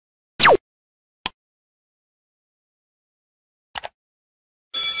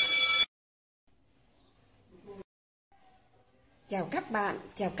Chào các bạn,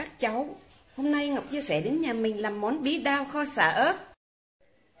 chào các cháu. Hôm nay Ngọc chia sẻ đến nhà mình làm món bí đao kho sả ớt.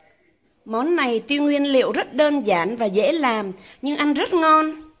 Món này tuy nguyên liệu rất đơn giản và dễ làm, nhưng ăn rất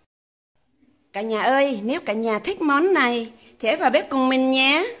ngon. Cả nhà ơi, nếu cả nhà thích món này, thì hãy vào bếp cùng mình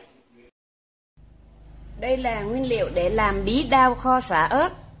nhé. Đây là nguyên liệu để làm bí đao kho sả ớt.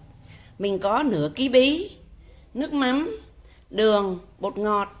 Mình có nửa ký bí, nước mắm, đường, bột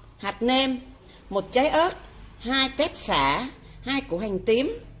ngọt, hạt nêm, một trái ớt, 2 tép xả, 2 củ hành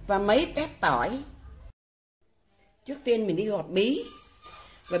tím và mấy tép tỏi. Trước tiên mình đi gọt bí.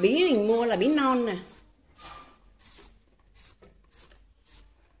 Và bí mình mua là bí non nè.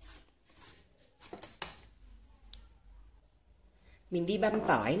 Mình đi băm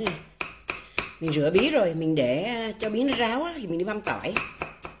tỏi nè. Mình rửa bí rồi, mình để cho bí nó ráo thì mình đi băm tỏi.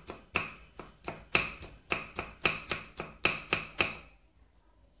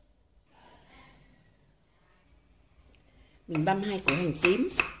 Mình băm 2 củ hành tím.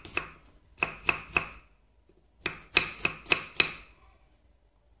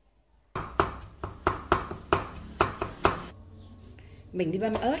 Mình đi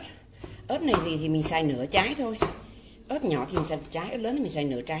băm ớt. Ớt này thì mình xài nửa trái thôi. Ớt nhỏ thì mình xài trái, ớt lớn thì mình xài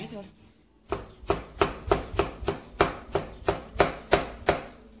nửa trái thôi.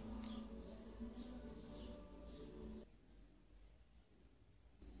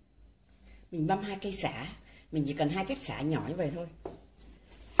 Mình băm 2 cây sả. Mình chỉ cần 2 tép xả nhỏ như vậy thôi.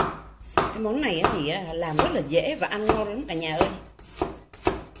 Cái món này thì làm rất là dễ và ăn ngon lắm cả nhà ơi.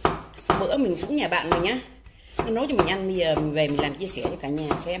 Bữa mình xuống nhà bạn mình nhá, nó nấu cho mình ăn, bây giờ mình về mình làm chia sẻ cho cả nhà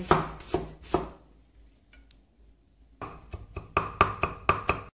xem.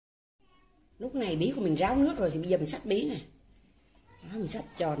 Lúc này bí của mình ráo nước rồi thì bây giờ mình xắt bí này. Đó, mình xắt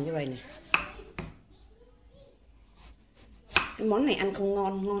tròn như vậy này. Cái món này ăn không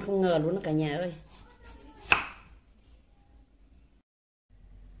ngon, ngon không ngờ luôn đó cả nhà ơi.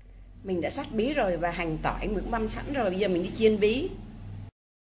 Mình đã xắt bí rồi và hành tỏi mình cũng băm sẵn rồi, bây giờ mình đi chiên bí.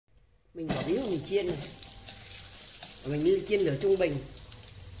 Mình bỏ bí vào mình chiên này. Và mình đi chiên lửa trung bình.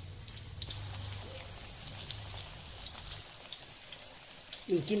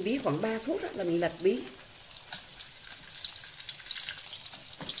 Mình chiên bí khoảng 3 phút là mình lật bí.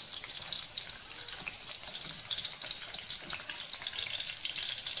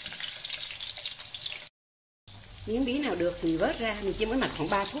 Miếng bí nào được thì vớt ra, mình chiên với mặt khoảng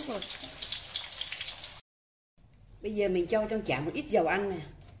 3 phút thôi. Bây giờ mình cho trong chảo một ít dầu ăn nè.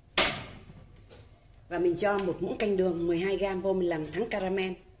 Và mình cho một muỗng canh đường 12g vô, mình làm thắng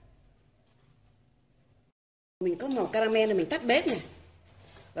caramel. Mình có màu caramel là mình tắt bếp nè.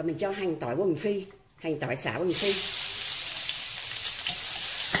 Và mình cho hành tỏi vô mình phi, hành tỏi xả vô mình phi.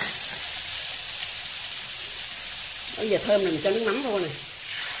 Bây giờ thơm là mình cho nước mắm vô này.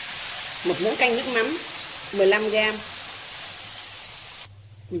 Một muỗng canh nước mắm 15g.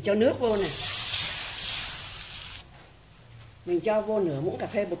 Mình cho nước vô này. Mình cho vô nửa muỗng cà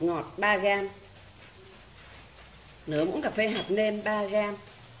phê bột ngọt 3g. Nửa muỗng cà phê hạt nêm 3g.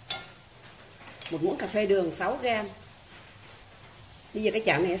 Một muỗng cà phê đường 6g. Bây giờ cái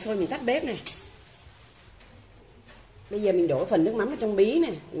chảo này sôi mình tắt bếp này. Bây giờ mình đổ phần nước mắm vào trong bí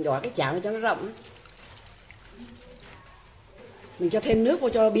này. Mình đổ cái chảo này cho nó rộng. Mình cho thêm nước vô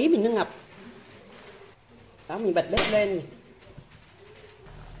cho bí mình nó ngập. Đó, mình bật bếp lên này.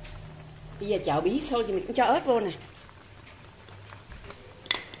 Bây giờ chảo bí sôi thì mình cũng cho ớt vô này.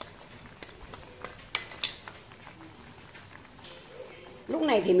 Lúc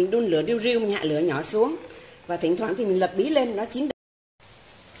này thì mình đun lửa riu riu, mình hạ lửa nhỏ xuống. Và thỉnh thoảng thì mình lật bí lên nó chín.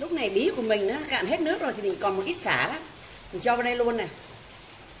 Lúc này bí của mình nó cạn hết nước rồi thì mình còn một ít xả lắm. Mình cho vào đây luôn này.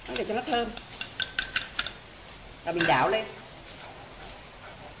 Nó để cho nó thơm. Và mình đảo lên.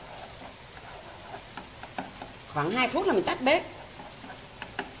 Khoảng 2 phút là mình tắt bếp.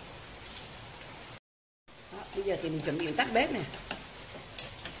 Đó, bây giờ thì mình chuẩn bị mình tắt bếp này.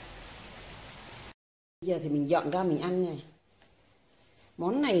 Bây giờ thì mình dọn ra mình ăn này.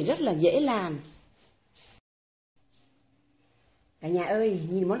 Món này rất là dễ làm. Cả nhà ơi,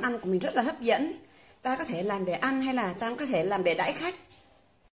 nhìn món ăn của mình rất là hấp dẫn. Ta có thể làm để ăn hay là ta có thể làm để đãi khách.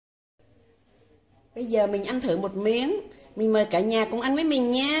 Bây giờ mình ăn thử một miếng. Mình mời cả nhà cùng ăn với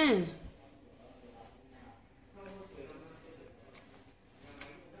mình nha.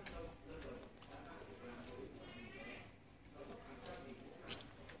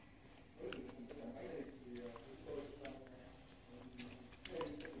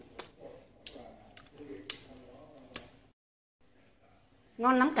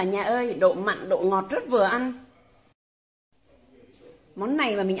 Ngon lắm cả nhà ơi, độ mặn, độ ngọt rất vừa ăn. Món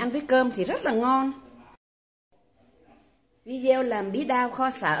này mà mình ăn với cơm thì rất là ngon. Video làm bí đao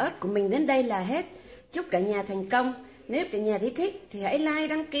kho sả ớt của mình đến đây là hết. Chúc cả nhà thành công. Nếu cả nhà thấy thích thì hãy like,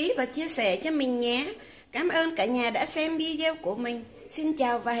 đăng ký và chia sẻ cho mình nhé. Cảm ơn cả nhà đã xem video của mình. Xin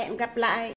chào và hẹn gặp lại.